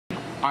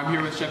I'm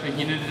here with Chef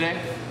Ahina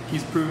today.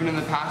 He's proven in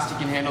the past he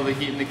can handle the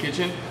heat in the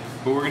kitchen,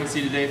 but we're gonna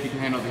see today if he can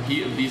handle the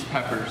heat of these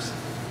peppers.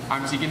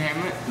 I'm Tegan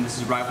Hamlet, and this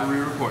is Rivalry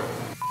Report.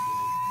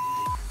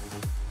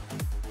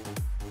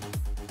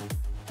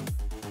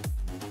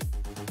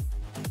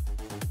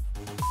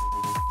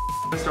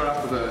 I'm gonna start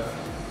off with a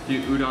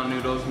few udon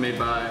noodles made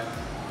by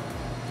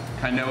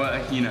Kainoa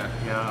Ahina.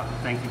 Yeah,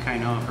 thank you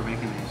Kainoa for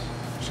making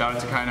these. Shout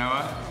out to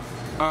Kainoa.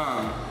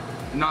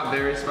 Not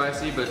very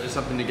spicy, but just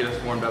something to get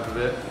us warmed up a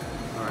bit.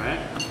 Alright.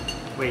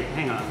 Wait,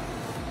 hang on.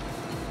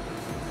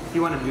 If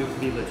you want to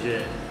be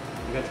legit,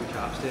 you got some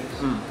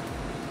chopsticks?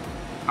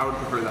 I would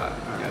prefer that,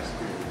 All right. yes.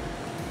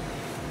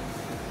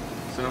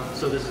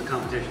 So this is a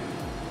competition.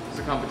 It's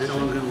a competition.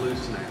 Someone's gonna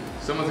lose tonight.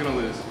 Someone's gonna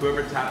lose.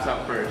 Whoever taps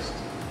out first.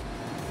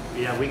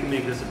 Yeah, we can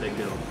make this a big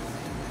deal.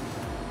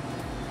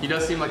 He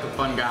does seem like a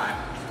fun guy.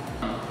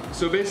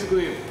 So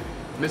basically,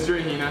 Mr.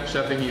 Ahina,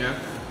 Chef Ahina,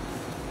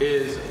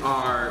 is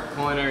our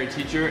culinary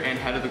teacher and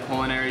head of the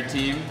culinary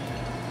team.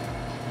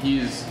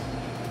 He's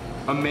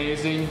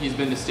amazing. He's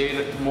been to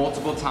state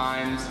multiple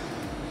times,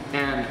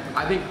 and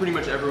I think pretty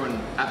much everyone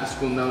at the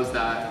school knows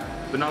that,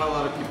 but not a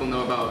lot of people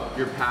know about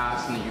your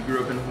past and that you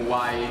grew up in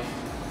Hawaii.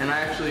 And I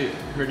actually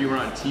heard you were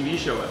on a TV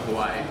show at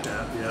Hawaii.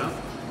 Yeah,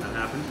 that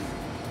happened.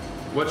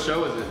 What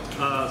show was it?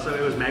 So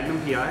it was Magnum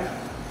PI.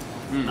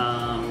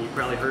 You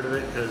probably heard of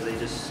it because they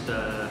just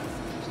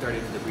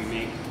started the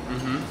remake.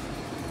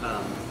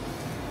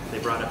 They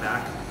brought it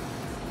back,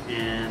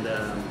 and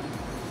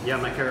yeah,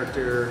 my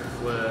character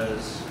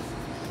was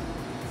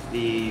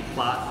the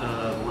plot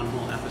of one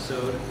whole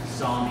episode.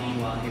 Saw me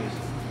while he was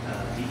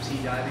deep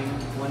sea diving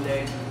one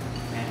day,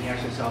 and he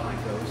actually saw my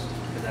ghost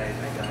because I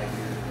died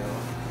years ago.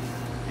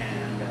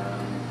 And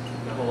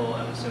the whole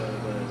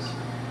episode was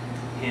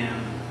him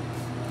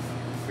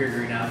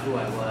figuring out who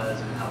I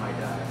was and how I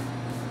died.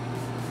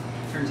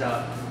 Turns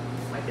out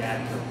my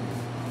dad killed me.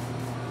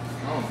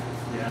 Oh.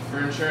 Yeah. For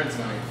insurance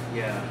money.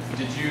 Yeah.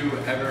 Did you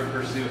ever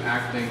pursue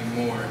acting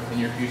more in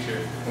your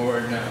future,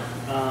 or no?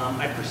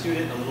 I pursued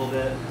it a little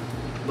bit,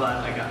 but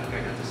I got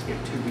to skip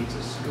 2 weeks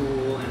of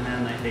school, and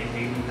then they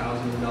paid me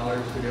thousands of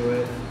dollars to do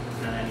it.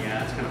 And then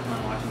yeah, it's kind of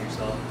fun watching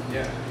yourself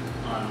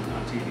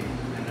on TV,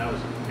 and that was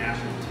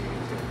national TV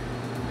too.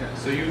 Yeah.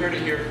 So you heard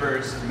it here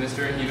first.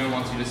 Mr. Ahina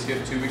wants you to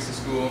skip 2 weeks of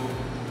school,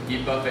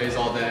 eat buffets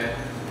all day,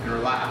 and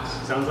relax.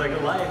 Sounds like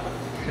a life.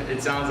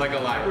 It sounds like a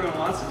life. Everyone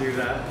wants to do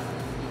that.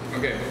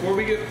 Okay, before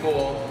we get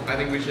full, I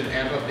think we should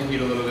amp up the heat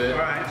a little bit.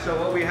 Alright, so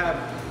what we have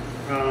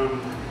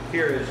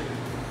here is,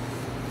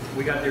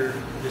 we got your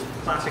just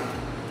classic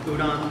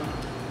udon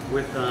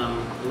with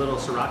a little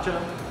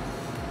sriracha,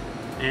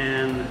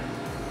 and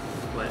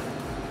what,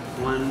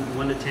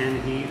 1 to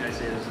 10 heat, I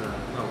say is a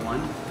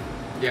 1.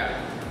 Yeah,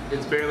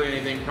 it's barely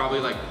anything, probably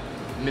like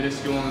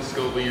minuscule in the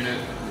Scoville unit.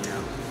 Yeah,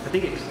 I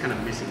think it's kind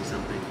of missing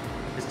something.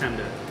 It's time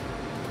to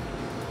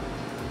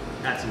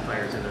add some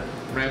fire to the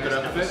ramp it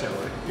up a bit.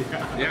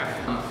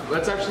 Yeah.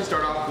 Let's actually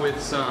start off with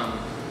some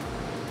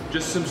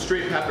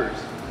straight peppers.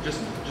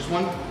 Just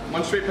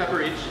one straight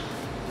pepper each.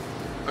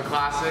 A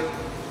classic,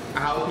 a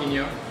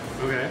jalapeno.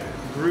 Okay.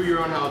 Grew your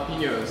own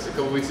jalapenos a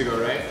couple weeks ago,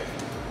 right?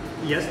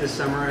 Yes, this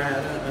summer I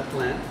had a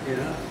plant.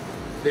 Yeah.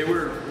 They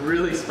were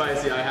really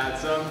spicy. I had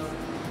some.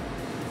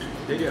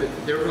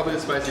 They were probably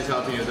the spiciest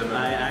jalapenos I've ever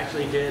had. I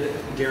actually did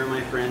dare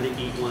my friend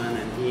to eat one,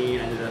 and he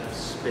ended up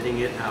spitting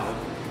it out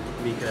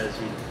because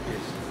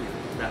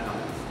it's that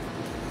hot.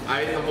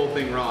 I ate the whole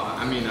thing raw.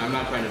 I mean, I'm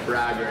not trying to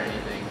brag or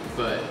anything,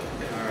 but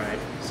all right.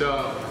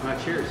 So,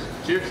 Cheers.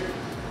 Cheers.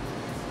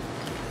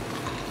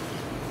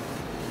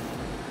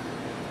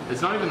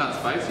 It's not even that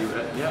spicy,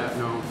 right? Yeah.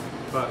 No,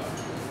 but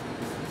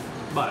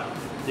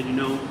did you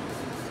know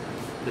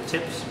the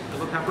tips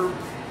of a pepper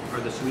are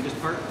the sweetest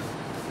part?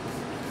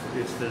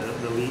 It's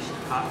the least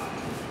hot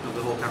of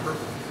the whole pepper.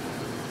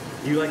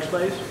 Do you like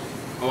spice?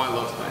 Oh, I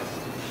love spice.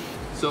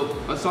 So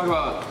let's talk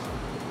about,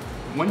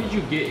 when did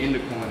you get into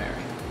culinary?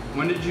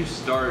 When did you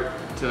start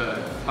to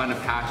find a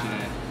passion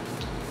in it?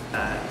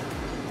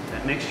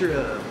 That mixture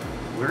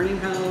of learning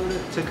how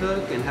to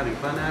cook and having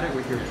fun at it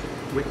with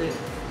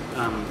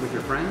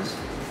your friends,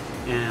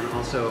 and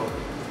also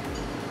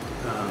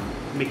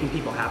making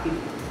people happy.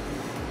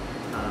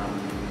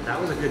 That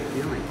was a good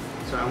feeling.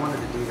 So I wanted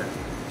to do that.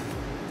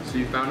 So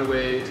you found a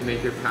way to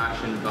make your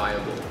passion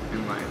viable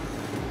in life.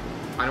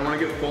 I don't want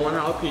to get full on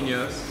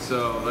jalapenos,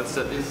 so let's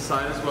set these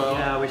aside as well.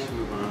 Yeah, we should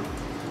move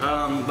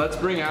on. Let's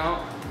bring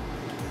out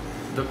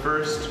the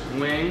first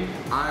wing.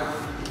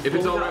 If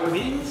it's all right with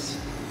wings?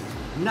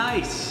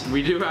 Nice.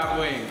 We do have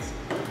wings.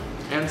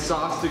 And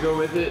sauce to go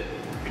with it.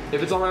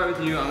 If it's all right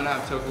with you, I'm gonna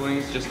have tofu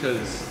wings just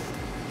because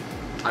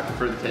I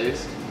prefer the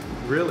taste.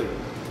 Really?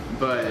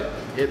 But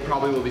it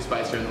probably will be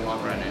spicier in the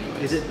long run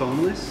anyways. Is it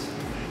boneless?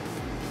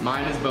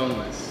 Mine is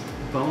boneless.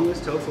 Boneless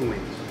tofu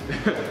wings.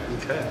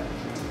 Okay.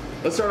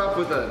 Let's start off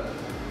with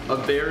a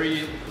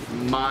very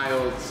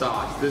mild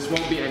sauce. This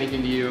won't be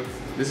anything to you.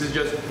 This is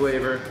just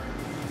flavor.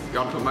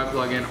 Gotta put my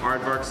plug in.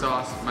 Aardvark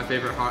sauce, my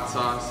favorite hot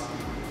sauce.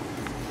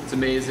 It's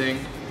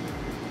amazing.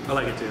 I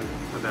like it too.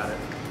 I've had it.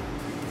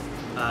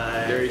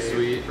 Very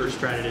sweet. First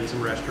tried it in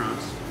some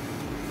restaurants.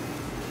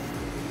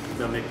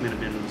 The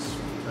McMinimans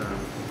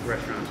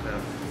restaurants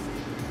have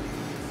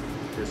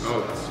this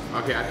sauce.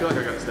 Okay, I feel like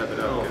I gotta step it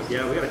up. Oh,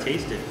 yeah, we gotta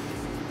taste it.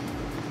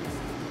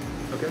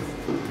 Okay.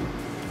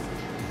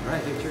 All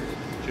right, cheers.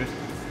 Cheers.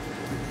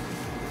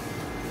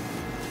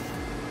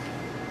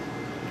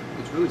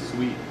 It's really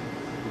sweet.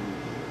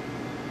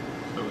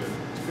 So good.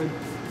 It's good. A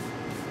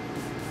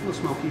little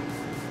smoky.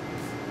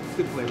 It's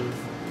good flavor.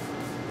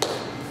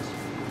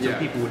 Some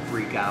people would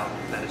freak out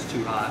that it's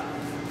too hot,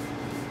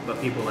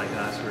 but people like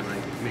us are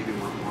like, maybe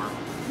want more.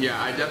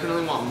 Yeah, I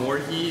definitely want more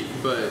heat,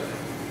 but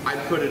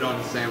I'd put it on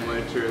a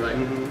sandwich or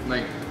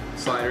like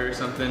slider or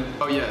something.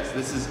 Oh yes,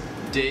 this is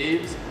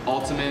Dave's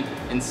Ultimate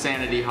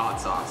Insanity Hot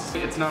Sauce.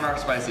 It's not our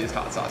spiciest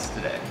hot sauce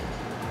today.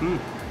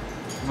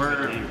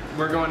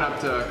 We're going up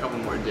to a couple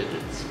more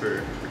digits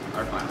for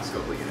our final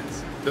Scoville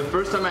units. The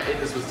first time I ate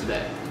this was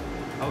today.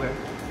 Okay.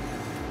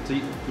 So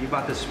you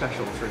bought this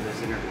special for this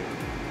interview?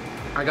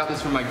 I got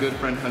this from my good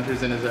friend Hunter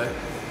Zinizek.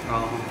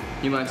 Oh.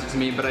 He lent it to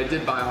me, but I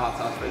did buy a hot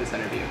sauce for this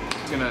interview.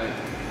 Just gonna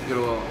get a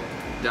little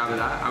dab of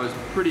that. I was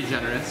pretty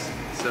generous,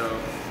 so.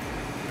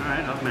 All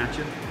right, I'll match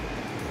you.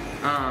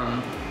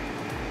 I'm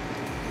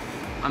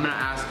gonna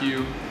ask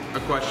you a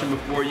question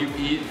before you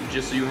eat,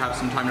 just so you have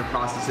some time to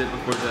process it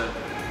before the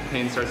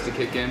pain starts to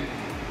kick in.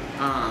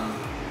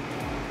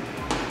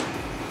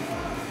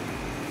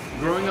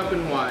 Growing up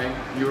in Hawaii,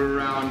 you were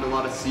around a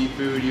lot of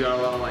seafood, you got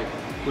a lot of like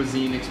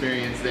cuisine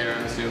experience there,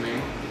 I'm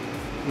assuming.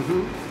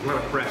 A lot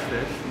of fresh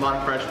fish. A lot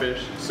of fresh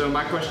fish. So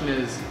my question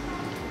is,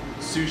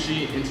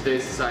 sushi in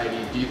today's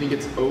society, do you think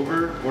it's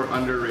over or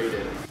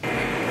underrated?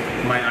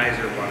 My eyes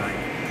are watering.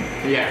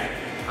 Yeah,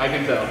 I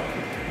can tell.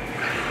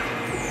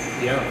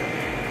 Yeah.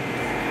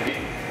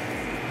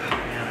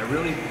 Man, I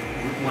really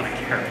want a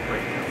carrot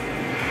right now.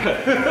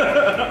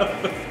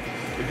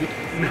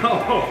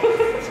 No,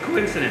 it's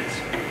coincidence.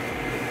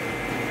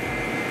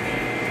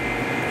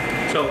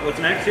 So what's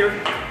next here?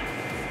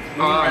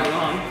 Moving right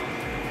along.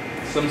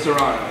 Some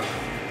serranos.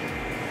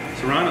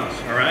 Serranos,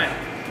 all right.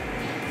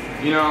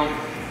 You know,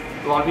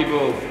 a lot of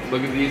people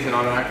look at these and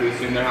automatically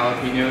assume they're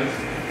jalapenos.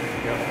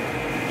 Yep.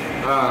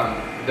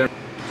 They're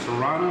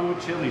Serrano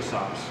chili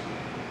sauce.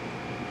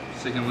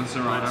 sticking with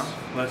serrano.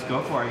 Let's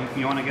go for it.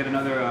 You want to get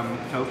another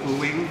tofu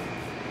wing?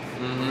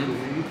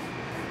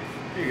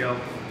 Here you go.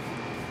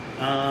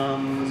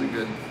 That's a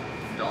good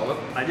dollop.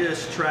 I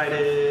just tried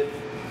it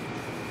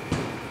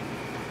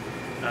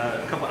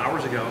a couple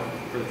hours ago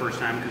for the first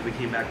time because we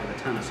came back with a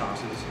ton of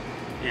sauces,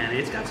 and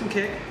it's got some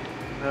kick.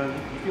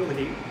 You feel the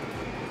heat.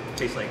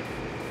 Tastes like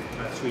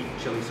sweet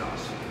chili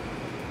sauce.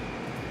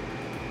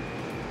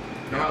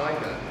 No, I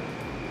like that.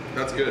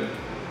 That's good.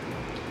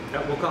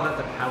 We'll call that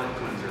the palate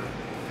cleanser.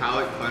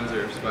 Palate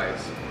cleanser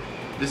spice.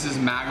 This is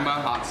Magma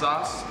hot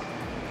sauce.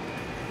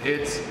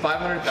 It's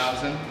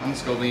 500,000 on the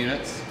Scoville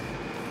units.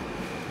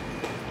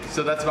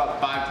 So that's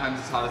about 5 times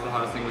as hot as the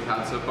hottest thing we've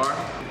had so far.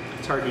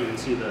 It's hard to even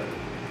see the.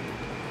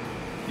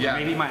 Yeah.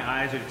 Maybe my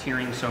eyes are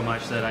tearing so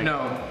much that I.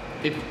 No,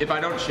 if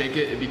I don't shake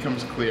it, it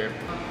becomes clear.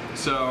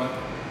 So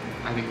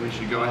I think we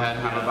should go ahead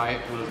and have a bite.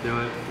 Let's do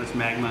it. Let's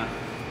magma.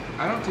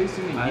 I don't taste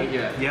any heat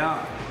yet.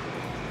 Yeah.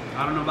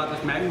 I don't know about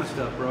this magma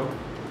stuff, bro.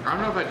 I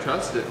don't know if I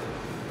trust it.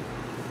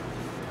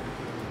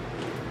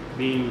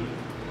 Being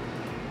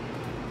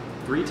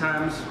 3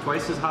 times,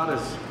 twice as hot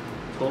as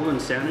total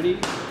insanity.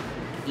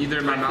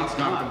 Either my I mouth's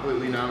think not not.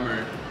 completely numb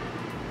or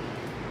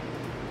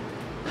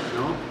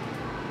No?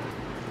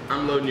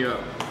 I'm loading you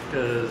up.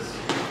 Because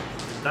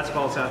that's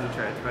false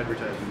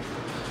advertising.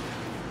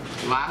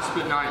 Last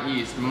but not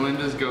least,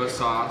 Melinda's Ghost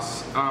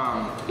Sauce.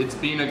 It's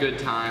been a good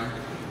time,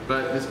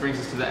 but this brings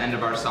us to the end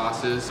of our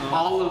sauces.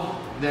 All of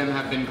them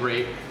have been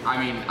great. I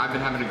mean, I've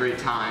been having a great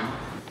time.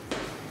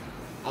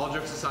 All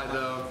jokes aside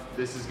though,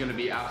 this is gonna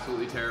be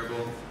absolutely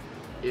terrible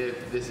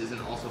if this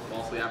isn't also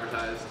falsely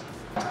advertised.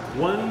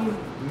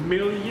 1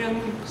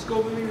 million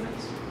Scoville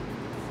units.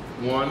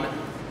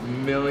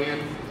 1 million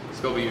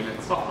Scoville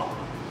units.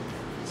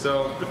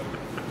 So,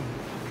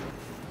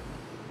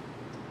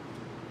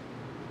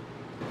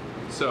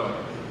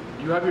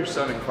 you have your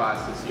son in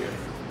class this year.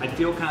 I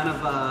feel kind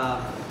of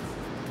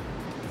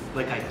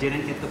like I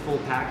didn't get the full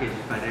package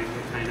if I didn't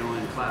get Ahina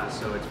in class.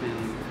 So it's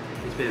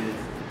been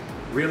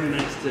really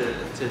nice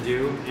to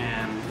do,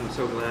 and I'm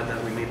so glad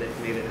that we made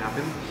it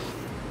happen.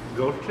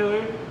 Goat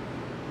killer,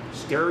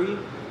 scary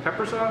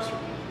pepper sauce.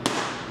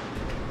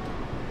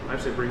 I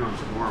say bring on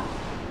some more.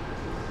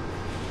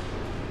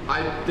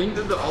 I think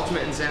that the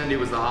Ultimate Insanity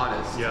was the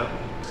hottest. Yep.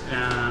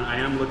 And I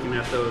am looking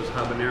at those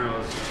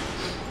habaneros.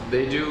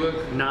 They do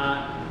look...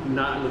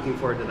 Not looking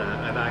forward to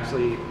that. I've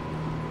actually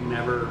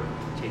never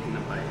taken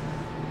a bite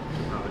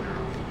of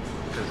habanero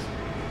because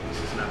this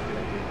is not a good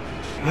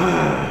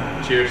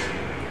idea. Cheers.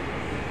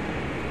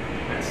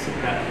 That's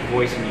that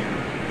voice in your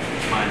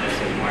mind that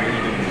says, "Why are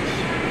you doing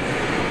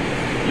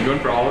this?" You going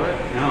for all of it?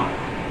 No.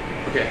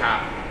 Okay,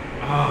 half.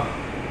 Oh.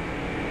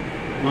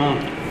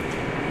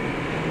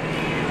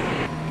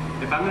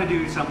 If I'm gonna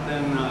do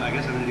something, I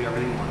guess I'm gonna do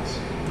everything once.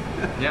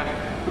 Yeah.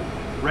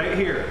 Right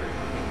here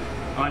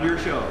on your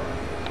show.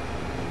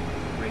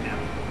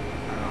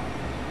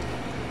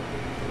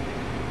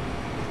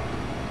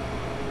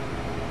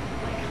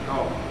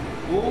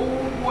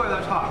 Oh boy,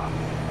 that's hot.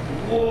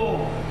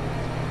 Whoa.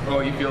 Oh,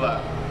 you feel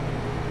that?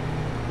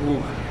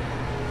 Ooh.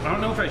 I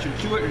don't know if I should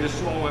chew it or just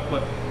swallow it,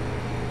 but.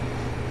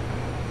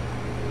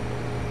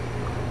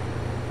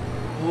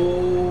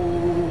 Oh.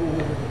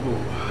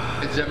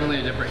 It's definitely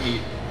a different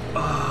heat.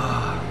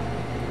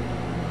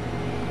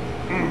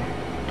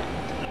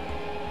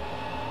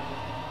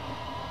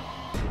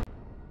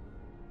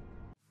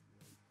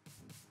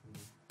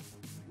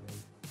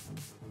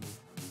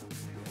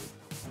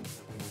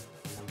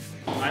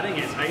 I think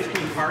it's ice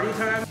cream party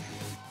time.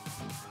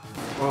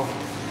 Well,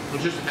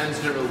 it's just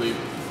instant relief.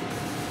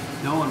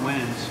 No one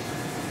wins.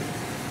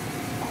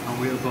 Aren't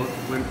we both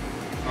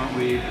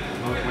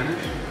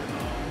winners?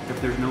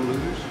 If there's no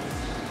losers?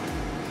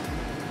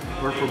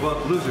 Or if we're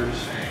both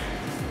losers,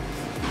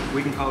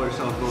 we can call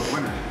ourselves both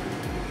winners.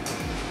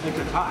 It's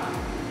a tie.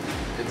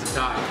 It's a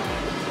tie.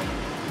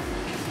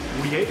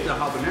 We ate the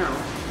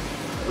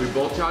habaneros. We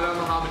both tried on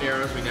the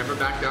habaneros. We never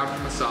backed down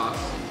from the sauce.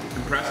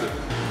 Impressive.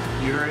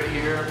 You heard it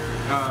here.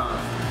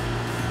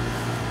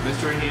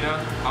 Mr.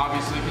 Ahina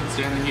obviously can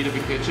stand the heat of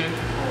a kitchen.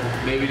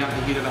 Maybe not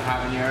the heat of a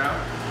habanero,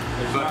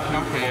 but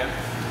who can?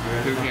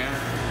 Who can?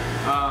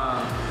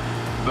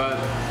 But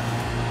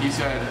he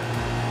said,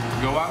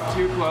 go out to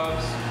your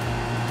clubs,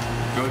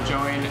 go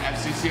join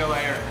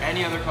FCCLA or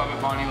any other club at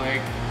Bonnie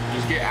Lake.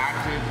 Just get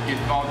active, get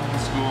involved in the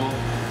school,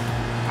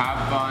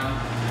 have fun.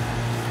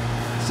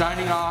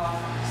 Signing off,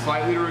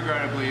 slightly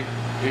regrettably,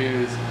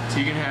 is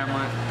Tegan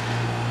Hamlet,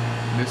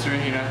 Mr.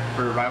 Ahina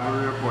for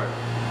Rivalry Report.